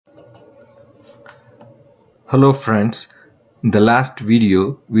Hello friends, in the last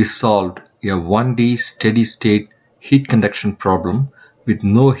video we solved a 1D steady state heat conduction problem with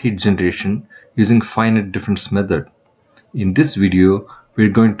no heat generation using finite difference method. In this video we are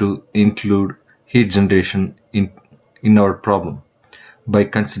going to include heat generation in our problem by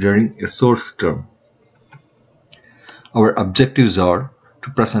considering a source term. Our objectives are to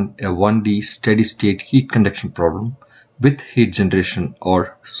present a 1D steady state heat conduction problem with heat generation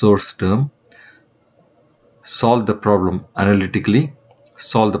or source term, solve the problem analytically,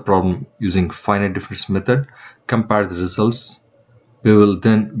 solve the problem using finite difference method, compare the results. We will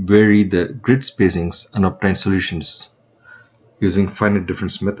then vary the grid spacings and obtain solutions using finite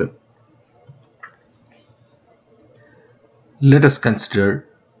difference method. Let us consider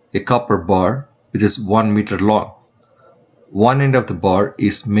a copper bar which is 1 meter long. One end of the bar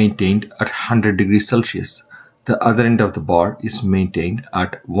is maintained at 100 degrees Celsius. The other end of the bar is maintained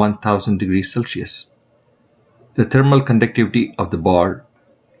at 1000 degrees Celsius. The thermal conductivity of the bar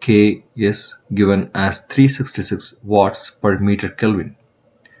K is given as 366 watts per meter Kelvin.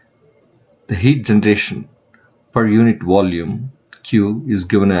 The heat generation per unit volume Q is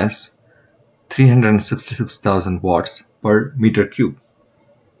given as 366,000 watts per meter cube.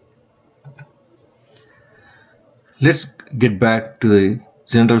 Let's get back to the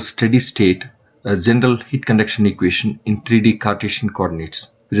general steady state, general heat conduction equation in 3D Cartesian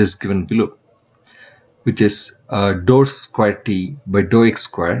coordinates, which is given below, which is dou square t by dou x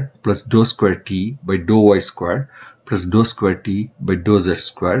square plus dou square t by dou y square plus dou square t by dou z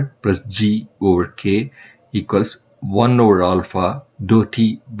square plus g over k equals 1 over alpha dou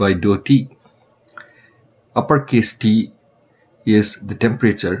t by dou t. Uppercase T is the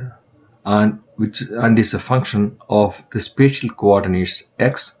temperature and is a function of the spatial coordinates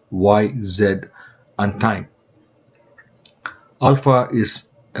x, y, z and time. Alpha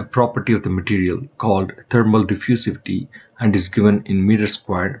is a property of the material called thermal diffusivity and is given in meters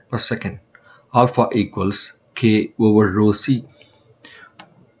squared per second. Alpha equals K over rho C,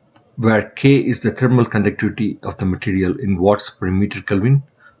 where K is the thermal conductivity of the material in watts per meter Kelvin,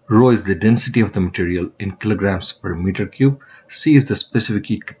 rho is the density of the material in kilograms per meter cube, C is the specific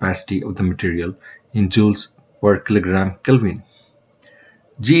heat capacity of the material in joules per kilogram Kelvin.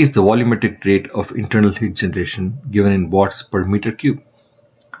 G is the volumetric rate of internal heat generation given in watts per meter cube.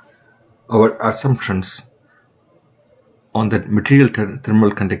 Our assumptions on the material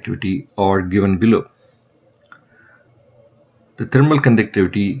thermal conductivity are given below. The thermal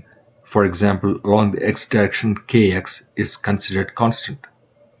conductivity, for example, along the x direction Kx is considered constant.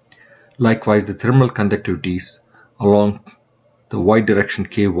 Likewise, the thermal conductivities along the y direction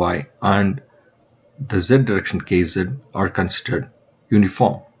Ky and the z direction Kz are considered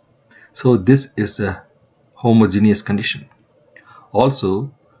uniform. So this is the homogeneous condition.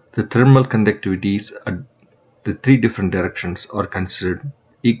 Also, the thermal conductivities at the three different directions are considered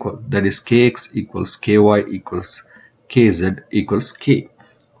equal. That is, Kx equals Ky equals Kz equals K.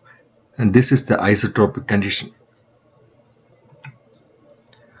 And this is the isotropic condition.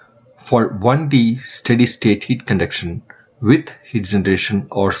 For 1D steady state heat conduction with heat generation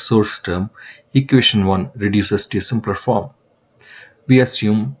or source term, equation 1 reduces to a simpler form. We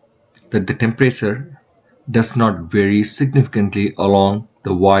assume that the temperature does not vary significantly along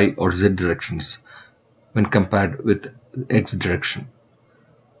the y or z directions when compared with x direction.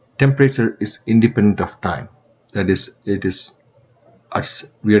 Temperature is independent of time. That is,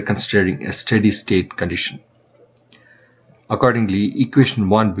 we are considering a steady state condition. Accordingly, equation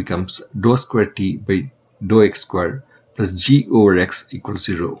 1 becomes dou square t by dou x square plus g over x equals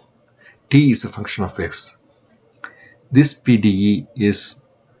 0. T is a function of x. This PDE is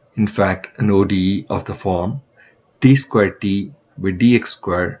in fact an ODE of the form d square t by dx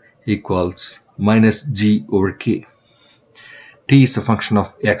square equals minus g over k. T is a function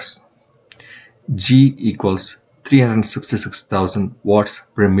of x. G equals 366,000 watts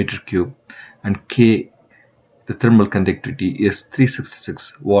per meter cube and K, the thermal conductivity, is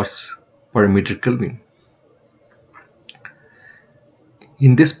 366 watts per meter Kelvin.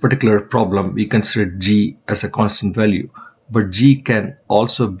 In this particular problem, we consider G as a constant value, but G can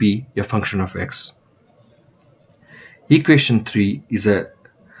also be a function of x. Equation 3 is a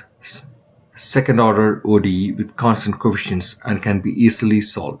second order ODE with constant coefficients and can be easily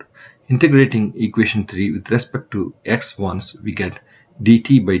solved. Integrating equation 3 with respect to x once, we get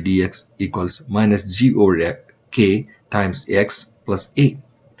dt by dx equals minus g over k times x plus a.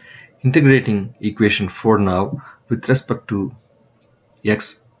 Integrating equation 4 now with respect to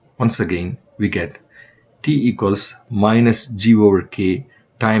x once again, we get t equals minus g over k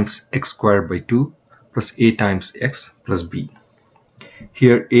times x squared by 2 plus a times x plus b.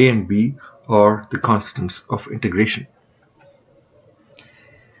 Here a and b or the constants of integration.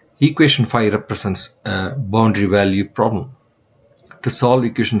 Equation 5 represents a boundary value problem. To solve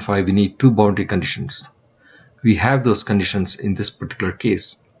equation 5, we need two boundary conditions. We have those conditions in this particular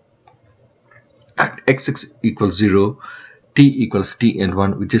case. At x equals 0, t equals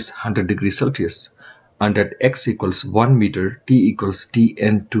Tn1, which is 100 degrees Celsius. And at x equals 1 meter, t equals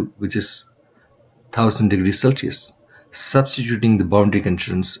Tn2, which is 1000 degrees Celsius. Substituting the boundary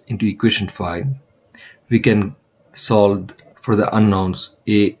conditions into equation 5, we can solve for the unknowns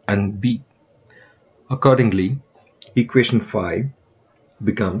a and b. Accordingly, equation 5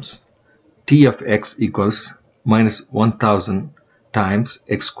 becomes t of x equals minus 1000 times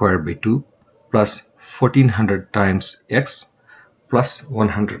x squared by 2 plus 1400 times x plus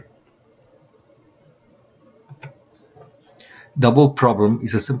 100. The above problem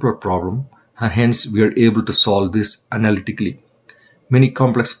is a simpler problem, and hence we are able to solve this analytically. Many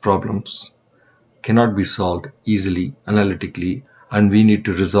complex problems cannot be solved easily analytically, and we need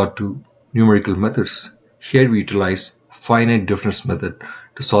to resort to numerical methods. Here we utilize finite difference method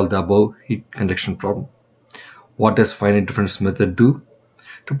to solve the above heat conduction problem. What does finite difference method do?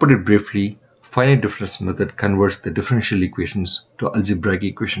 To put it briefly, finite difference method converts the differential equations to algebraic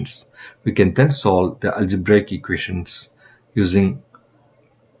equations. We can then solve the algebraic equations using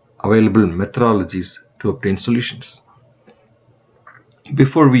available methodologies to obtain solutions.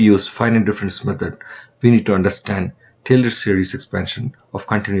 Before we use finite difference method, we need to understand Taylor series expansion of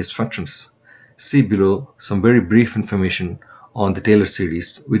continuous functions. See below some very brief information on the Taylor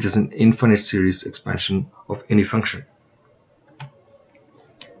series, which is an infinite series expansion of any function.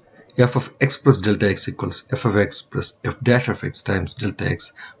 F of x plus delta x equals f of x plus f dash of x times delta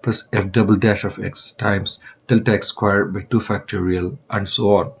x plus f double dash of x times delta x squared by 2 factorial, and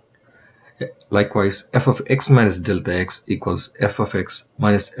so on. Likewise, f of x minus delta x equals f of x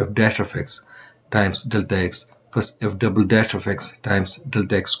minus f dash of x times delta x plus f double dash of x times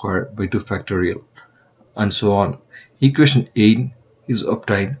delta x squared by 2 factorial, and so on. Equation 8 is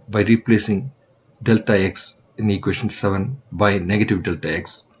obtained by replacing delta x in equation 7 by negative delta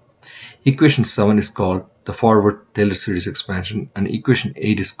x. Equation 7 is called the forward Taylor series expansion, and equation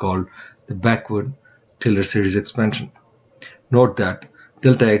 8 is called the backward Taylor series expansion. Note that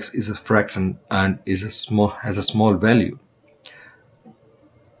delta x is a fraction and has a small value.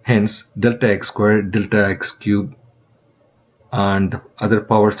 Hence, delta x squared, delta x cubed, and the other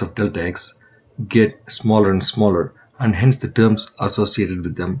powers of delta x get smaller and smaller, and hence the terms associated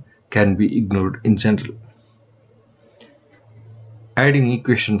with them can be ignored in general. Adding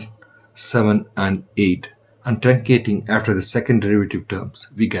equations 7 and 8 and truncating after the second derivative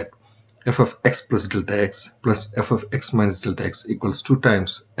terms, we get f of x plus delta x plus f of x minus delta x equals 2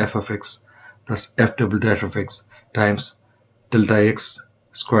 times f of x plus f double dash of x times delta x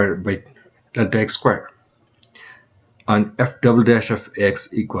squared by delta x squared. And f double dash of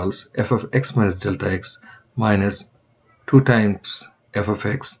x equals f of x minus delta x minus 2 times f of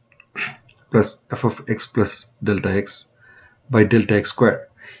x plus f of x plus delta x by delta x squared.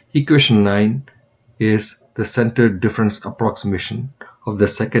 Equation 9 is the centered difference approximation of the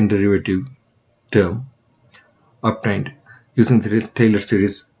second derivative term obtained using the Taylor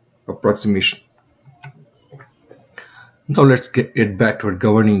series approximation. Now let's get back to our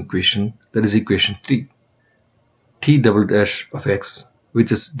governing equation, that is equation 3. T double dash of x,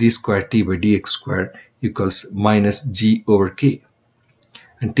 which is d squared t by dx squared, equals minus g over k.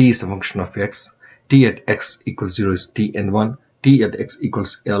 And t is a function of x. T at x equals 0 is Tn1. T at x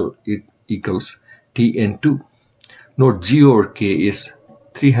equals L equals Tn2. Note g over k is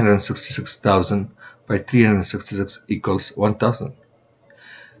 366,000 by 366 equals 1000.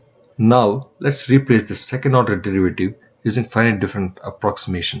 Now let's replace the second order derivative using finite difference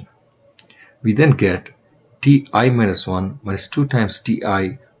approximation. We then get ti minus 1 minus 2 times ti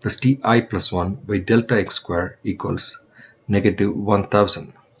plus ti plus 1 by delta x squared equals negative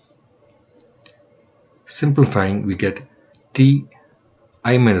 1000. Simplifying, we get ti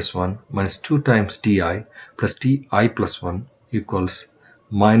minus 1 minus 2 times ti plus ti plus 1 equals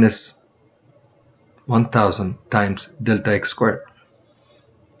minus 1000 times delta x squared.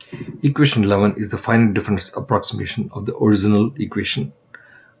 Equation 11 is the finite difference approximation of the original equation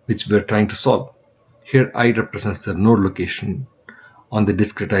which we are trying to solve. Here I represents the node location on the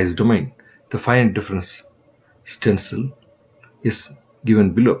discretized domain. The finite difference stencil is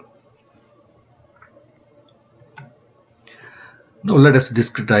given below. Now let us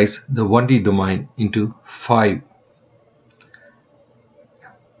discretize the 1D domain into 5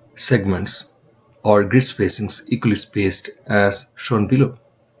 segments or grid spacings equally spaced as shown below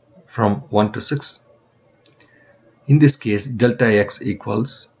from 1 to 6. In this case, delta x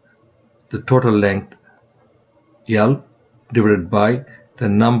equals the total length L divided by the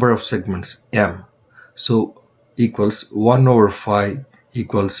number of segments M. So equals 1 over 5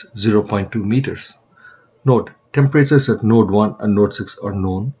 equals 0.2 meters. Note, temperatures at node 1 and node 6 are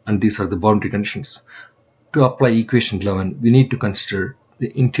known, and these are the boundary conditions. To apply equation 11, we need to consider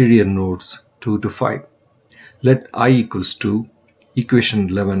the interior nodes 2 to 5. Let I equals 2. Equation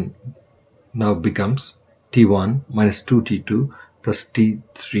 11 now becomes T1 minus 2T2 plus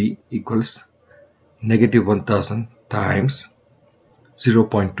T3 equals negative 1000 times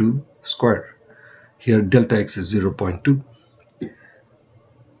 0.2 square. Here delta x is 0.2.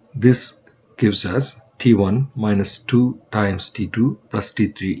 This gives us T1 minus 2 times T2 plus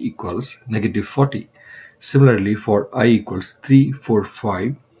T3 equals negative 40. Similarly, for I equals 3, 4,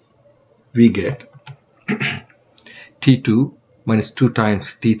 5, we get T2 minus 2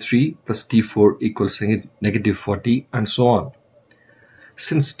 times T3 plus T4 equals negative 40, and so on.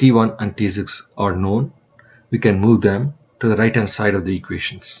 Since T1 and T6 are known, we can move them to the right hand side of the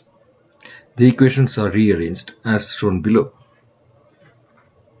equations. The equations are rearranged as shown below.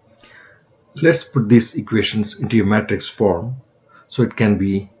 Let's put these equations into a matrix form so it can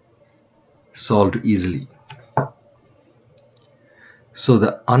be solved easily. So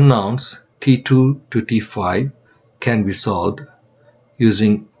the unknowns T2 to T5 can be solved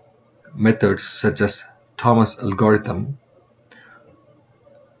using methods such as Thomas algorithm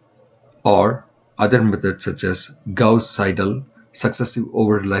or other methods such as Gauss-Seidel, successive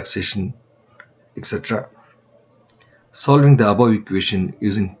over-relaxation, etc. Solving the above equation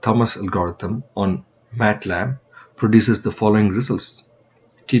using Thomas algorithm on MATLAB produces the following results.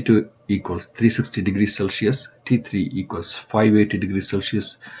 T2 equals 360 degrees Celsius, T3 equals 580 degrees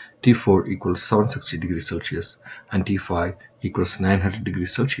Celsius, T4 equals 760 degrees Celsius, and T5 equals 900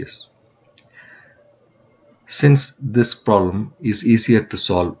 degrees Celsius. Since this problem is easier to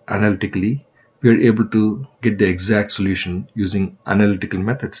solve analytically, we are able to get the exact solution using analytical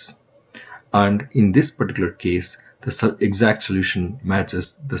methods. And in this particular case, the exact solution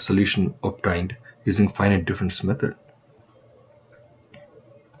matches the solution obtained using finite difference method.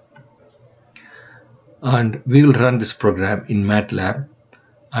 And we will run this program in MATLAB,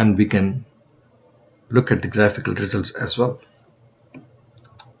 and we can look at the graphical results as well.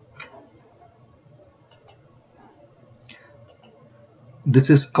 This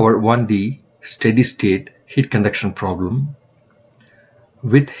is our 1D steady state heat conduction problem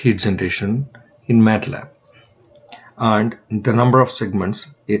with heat generation in MATLAB, and the number of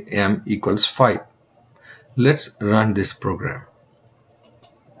segments in M equals 5. Let's run this program,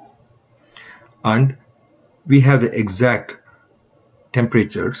 and we have the exact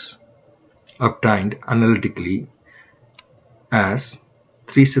temperatures obtained analytically as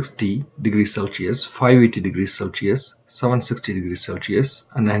 360 degrees Celsius, 580 degrees Celsius, 760 degrees Celsius,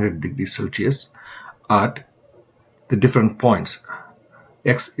 and 900 degrees Celsius at the different points.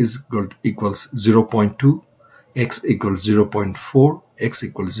 X is equals 0.2, X equals 0.4, X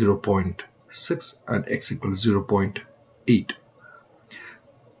equals 0.6, and X equals 0.8.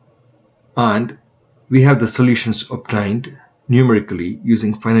 And we have the solutions obtained numerically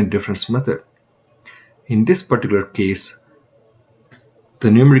using finite difference method. In this particular case,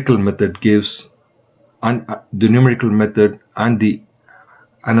 the numerical method gives, and the numerical method and the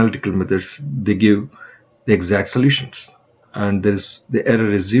analytical methods, they give the exact solutions, and the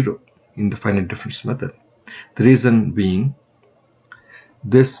error is 0 in the finite difference method. The reason being,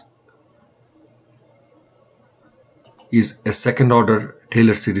 this is a second order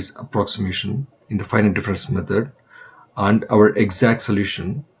Taylor series approximation in the finite difference method, and our exact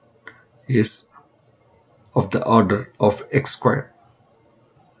solution is of the order of x squared.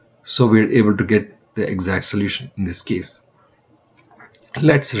 So we are able to get the exact solution in this case.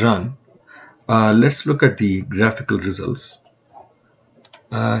 Let's run. Let's look at the graphical results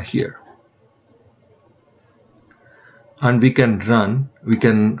here, and we can run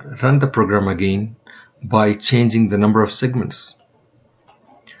the program again by changing the number of segments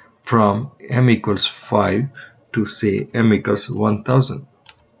from M equals 5 to say M equals 1000.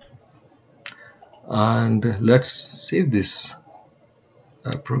 And let's save this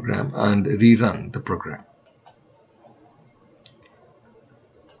program and rerun the program.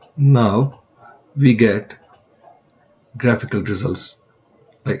 Now we get graphical results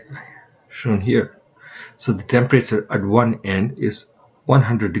like shown here. So the temperature at one end is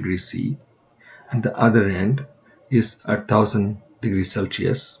 100 degrees C and the other end is at 1000 degrees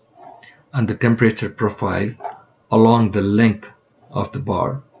Celsius, and the temperature profile along the length of the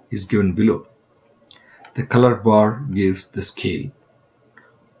bar is given below. The color bar gives the scale,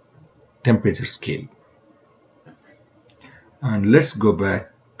 temperature scale. And let's go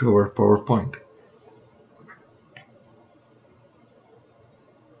back to our PowerPoint.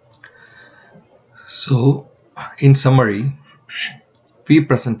 So, in summary, we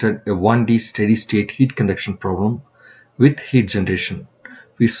presented a 1D steady-state heat conduction problem with heat generation.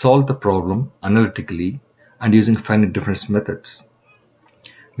 We solved the problem analytically and using finite difference methods.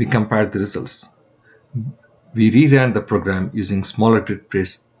 We compared the results. We reran the program using smaller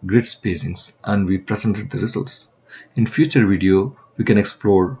grid spacings and we presented the results. In future video, we can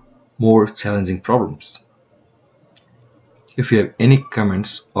explore more challenging problems. If you have any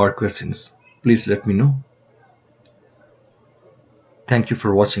comments or questions, please let me know. Thank you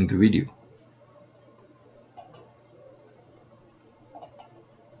for watching the video.